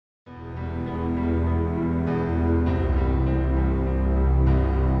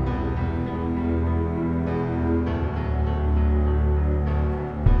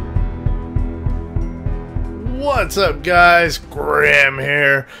What's up, guys? Grim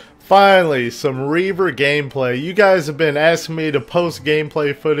here. Finally, some REAVER gameplay. You guys have been asking me to post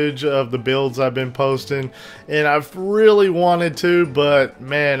gameplay footage of the builds I've been posting, and I've really wanted to, but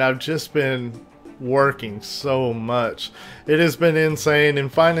man, I've just been working so much. It has been insane,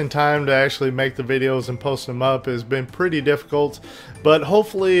 and finding time to actually make the videos and post them up has been pretty difficult, but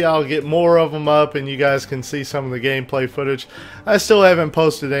hopefully I'll get more of them up and you guys can see some of the gameplay footage. I still haven't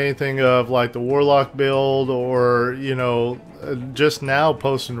posted anything of like the Warlock build, or you know, just now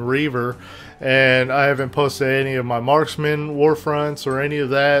posting REAVER, and I haven't posted any of my marksman warfronts or any of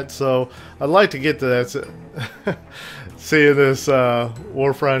that, so I'd like to get to that. See this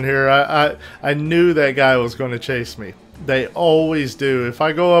warfront here. I knew that guy was going to chase me. They always do. If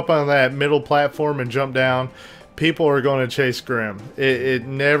I go up on that middle platform and jump down, people are going to chase Grim. It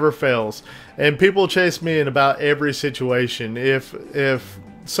never fails, and people chase me in about every situation. If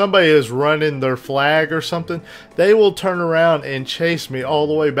somebody is running their flag or something, they will turn around and chase me all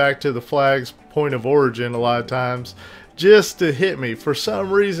the way back to the flag's point of origin a lot of times, just to hit me. For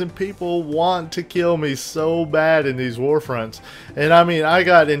some reason, people want to kill me so bad in these warfronts. And I mean, I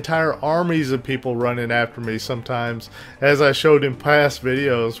got entire armies of people running after me sometimes, as I showed in past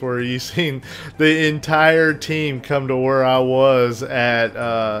videos, where you've seen the entire team come to where I was at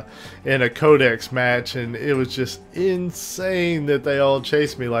in a codex match, and it was just insane that they all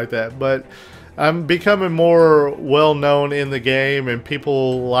chased me like that. But I'm becoming more well known in the game, and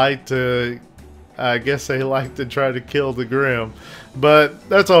people like to, I guess they like to try to kill the Grim, but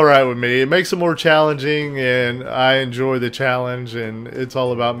that's alright with me. It makes it more challenging, and I enjoy the challenge, and it's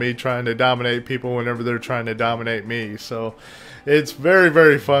all about me trying to dominate people whenever they're trying to dominate me. So it's very,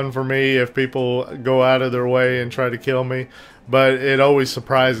 very fun for me if people go out of their way and try to kill me, but it always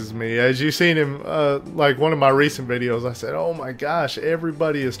surprises me. As you've seen in like one of my recent videos, I said, oh my gosh,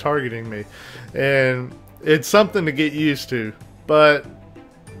 everybody is targeting me, and it's something to get used to, but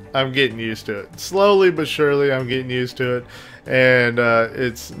I'm getting used to it. Slowly but surely, I'm getting used to it, and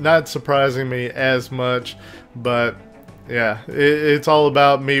it's not surprising me as much. But yeah, it's all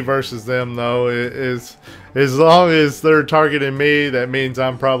about me versus them, though. As long as they're targeting me, that means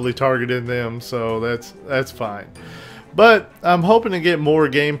I'm probably targeting them, so that's fine. But I'm hoping to get more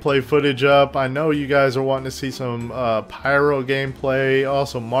gameplay footage up. I know you guys are wanting to see some pyro gameplay,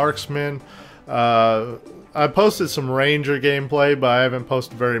 also marksman. I posted some ranger gameplay, but I haven't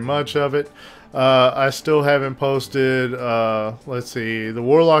posted very much of it. I still haven't posted, let's see, the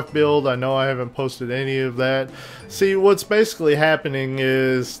Warlock build. I know I haven't posted any of that. See, what's basically happening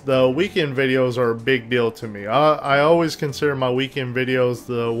is the weekend videos are a big deal to me. I always consider my weekend videos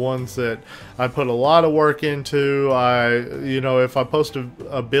the ones that I put a lot of work into. You know, if I post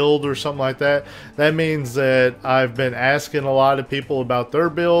a build or something like that, that means that I've been asking a lot of people about their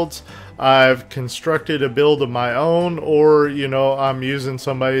builds. I've constructed a build of my own, or you know, I'm using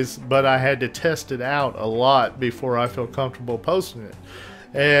somebody's, but I had to test it out a lot before I feel comfortable posting it.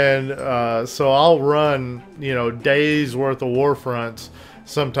 And so I'll run, you know, days worth of warfronts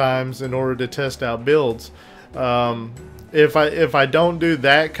sometimes in order to test out builds. If I don't do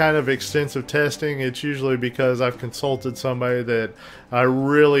that kind of extensive testing, it's usually because I've consulted somebody that I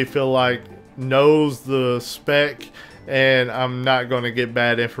really feel like knows the spec, and I'm not going to get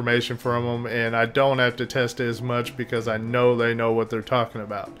bad information from them, and I don't have to test it as much because I know they know what they're talking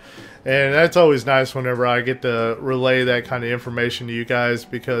about. And that's always nice whenever I get to relay that kind of information to you guys,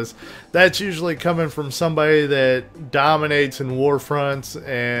 because that's usually coming from somebody that dominates in warfronts,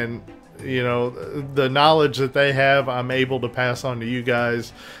 and you know, the knowledge that they have, I'm able to pass on to you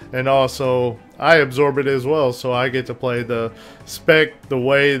guys, and also I absorb it as well, so I get to play the spec the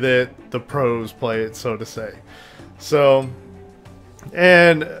way that the pros play it, so to say. So,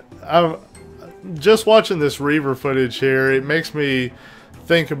 and I'm just watching this REAVER footage here, it makes me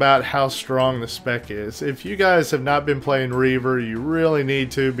think about how strong the spec is. If you guys have not been playing REAVER, you really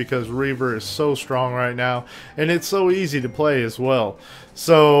need to, because REAVER is so strong right now, and it's so easy to play as well.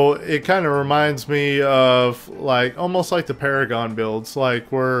 So it kind of reminds me of like almost like the Paragon builds,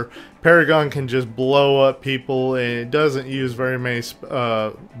 like where Paragon can just blow up people and it doesn't use very many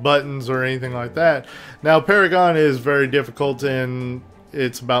buttons or anything like that. Now Paragon is very difficult, and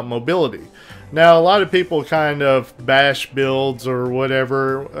it's about mobility. Now a lot of people kind of bash builds or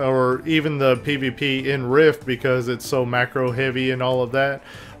whatever, or even the PvP in Rift, because it's so macro heavy and all of that.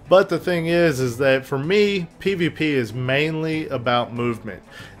 But the thing is that for me, PvP is mainly about movement.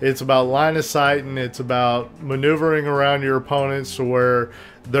 It's about line of sight, and it's about maneuvering around your opponents to where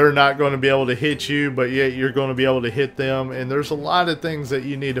they're not going to be able to hit you, but yet you're going to be able to hit them. And there's a lot of things that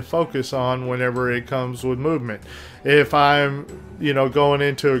you need to focus on whenever it comes with movement. If I'm, you know, going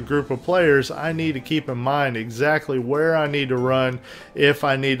into a group of players, I need to keep in mind exactly where I need to run if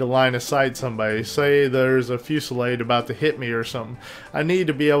I need to line of sight somebody. Say there's a fusillade about to hit me or something. I need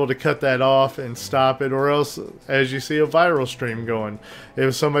to be able to cut that off and stop it, or else, as you see a viral stream going,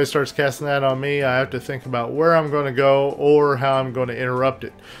 if somebody starts casting that on me, I have to think about where I'm going to go or how I'm going to interrupt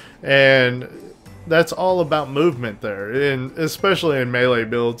it. And that's all about movement there, and especially in melee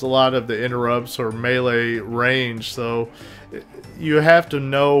builds, a lot of the interrupts are melee range, so you have to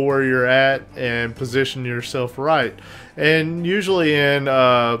know where you're at and position yourself right. And usually in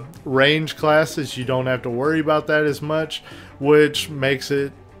range classes, you don't have to worry about that as much, which makes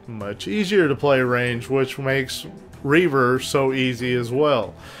it much easier to play range, which makes REAVER so easy as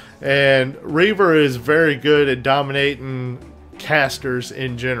well. And REAVER is very good at dominating casters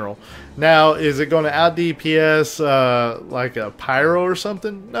in general. Now, is it going to out DPS like a pyro or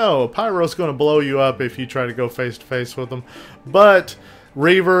something? No, a pyro is going to blow you up if you try to go face to face with them. But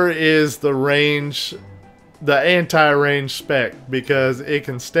REAVER is the range, the anti-range spec, because it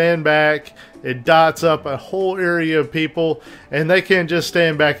can stand back, it dots up a whole area of people, and they can't just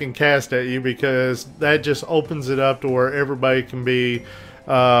stand back and cast at you, because that just opens it up to where everybody can be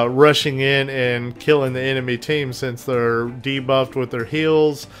rushing in and killing the enemy team, since they're debuffed with their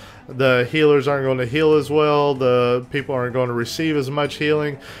heals. The healers aren't going to heal as well. The people aren't going to receive as much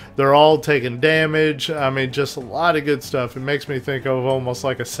healing. They're all taking damage. I mean, just a lot of good stuff. It makes me think of almost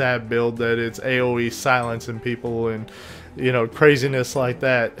like a SAB build, that it's AoE silencing people and, you know, craziness like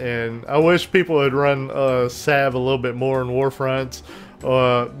that. And I wish people would run SAB a little bit more in Warfronts,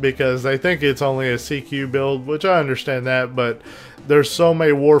 because they think it's only a CQ build, which I understand that, but there's so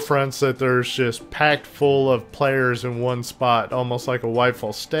many Warfronts that there's just packed full of players in one spot, almost like a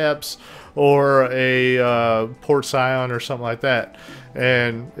Whitefall Steps or a Port Scion or something like that.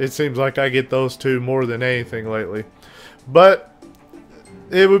 And it seems like I get those two more than anything lately. But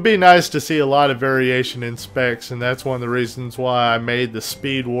it would be nice to see a lot of variation in specs, and that's one of the reasons why I made the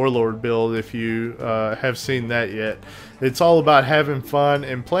Speed Warlord build, if you have seen that yet. It's all about having fun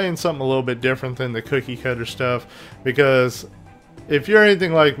and playing something a little bit different than the cookie cutter stuff, because if you're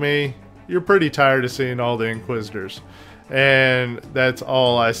anything like me, you're pretty tired of seeing all the Inquisitors, and that's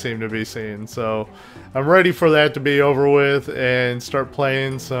all I seem to be seeing. So I'm ready for that to be over with and start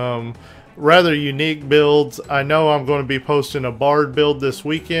playing some rather unique builds. I know I'm going to be posting a Bard build this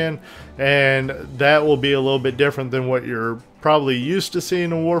weekend, and that will be a little bit different than what you're probably used to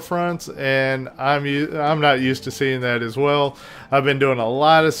seeing in Warfronts, and I'm not used to seeing that as well. I've been doing a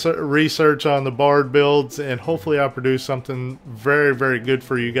lot of research on the Bard builds, and hopefully I'll produce something very, very good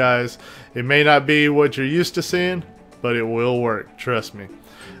for you guys. It may not be what you're used to seeing, but it will work, trust me.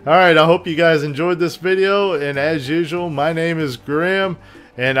 Alright, I hope you guys enjoyed this video, and as usual, my name is Grim,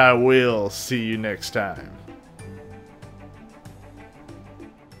 and I will see you next time.